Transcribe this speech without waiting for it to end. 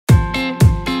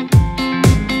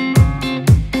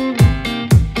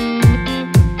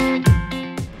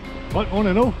on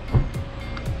and all.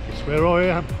 Guess where I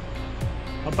am?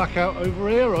 I'm back out over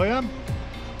here, I am.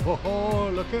 Oh,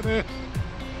 look at this.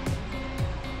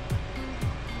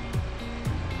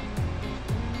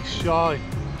 He's shy.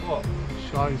 What? He's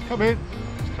shy. He's coming.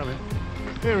 He's coming.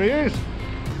 Here he is.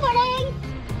 Morning.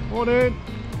 Morning.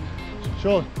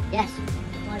 Sean. Yes.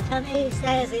 My tummy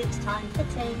says it's time for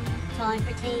tea. Time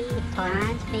for tea. Time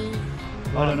and me.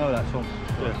 I don't know that song.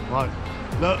 Yeah, right.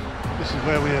 Look, this is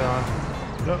where we are.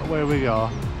 Look where we are.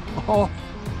 Oh,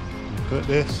 look at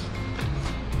this.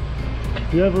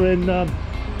 If you're ever in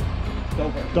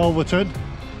Dulverton,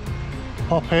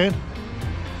 pop in.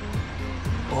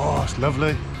 Oh, it's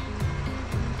lovely.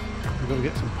 We've got to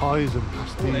get some pies and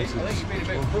pasties. I think you've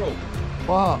been a bit cruel.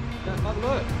 What? Have a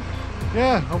look.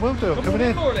 Yeah, I will do. I'm coming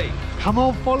in. Morley. Come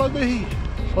on, follow me.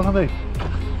 Follow me.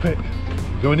 Quick,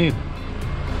 going in.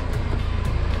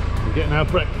 We're getting our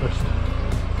breakfast.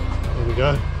 There we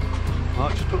go.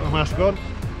 Right, just put my mask on.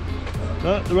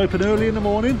 They're open early in the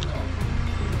morning.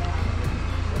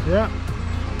 Yeah,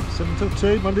 7 till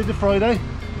 2, Monday to Friday.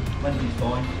 Wendy's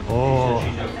fine. Oh, She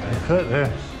said she's okay. look at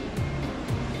this.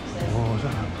 Oh, is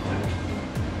that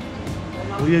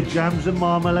cool? All your jams and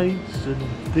marmalades and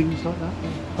things like that.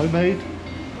 Homemade.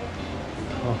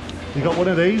 Oh, you got one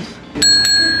of these?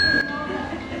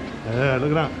 Yeah,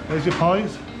 look at that. There's your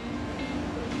pies.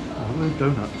 Oh, look at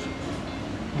those donuts.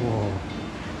 Whoa.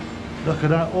 Look at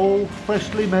that, all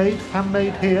freshly made,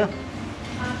 handmade here.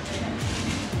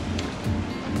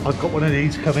 I've got one of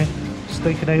these coming,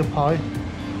 steak and ale pie.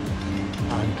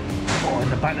 And oh, in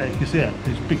the back there, you can see it,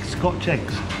 these big Scotch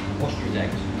eggs. Ostrich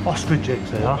eggs. Ostrich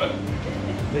eggs they are.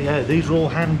 But yeah, these are all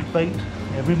hand baked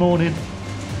every morning.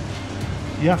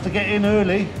 You have to get in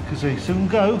early because they soon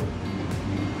go.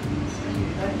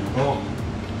 Oh.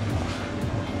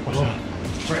 What's that?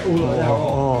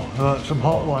 Some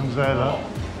hot ones there, look.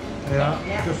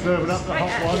 Yeah, just serving up the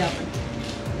hot ones.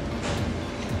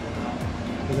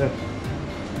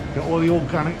 Got all the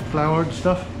organic flour and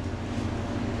stuff.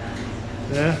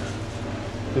 Yeah.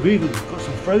 They've even got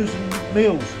some frozen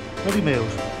meals, ready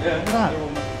meals. Yeah. Look at that.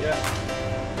 Yeah.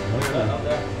 Up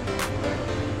there.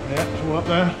 Yeah, it's all up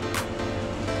there.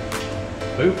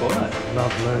 Boop on it.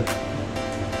 Lovely.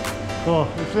 Oh,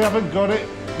 if they haven't got it,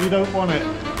 you don't want it.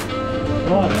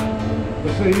 Right,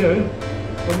 we'll see you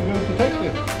when we go to protect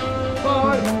it.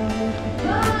 Bye.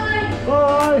 Bye.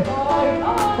 Bye.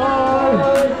 Bye.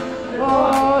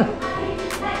 Bye. Bye.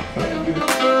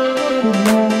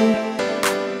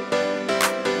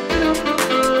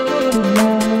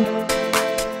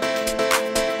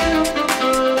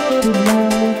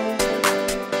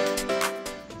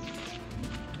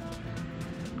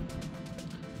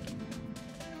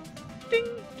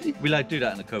 We allowed to do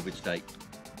that in a COVID state.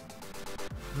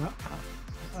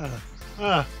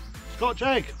 Scotch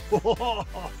egg.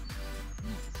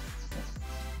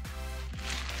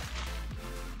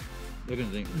 They're going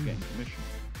to think we're getting commission.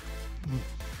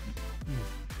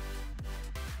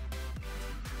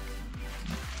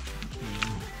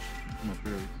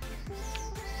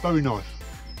 Very nice.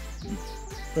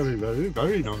 Very, very,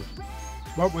 very nice.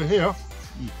 Well, we're here.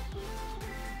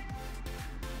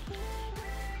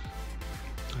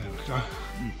 There we go.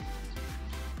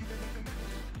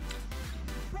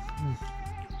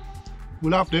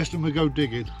 We'll have this and we'll go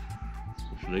digging.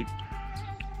 Sleep.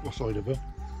 What side of it?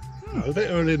 No, a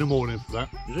bit early in the morning for that.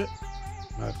 Is it?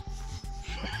 No.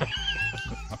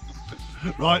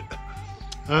 Right.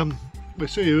 We'll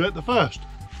see you at the first.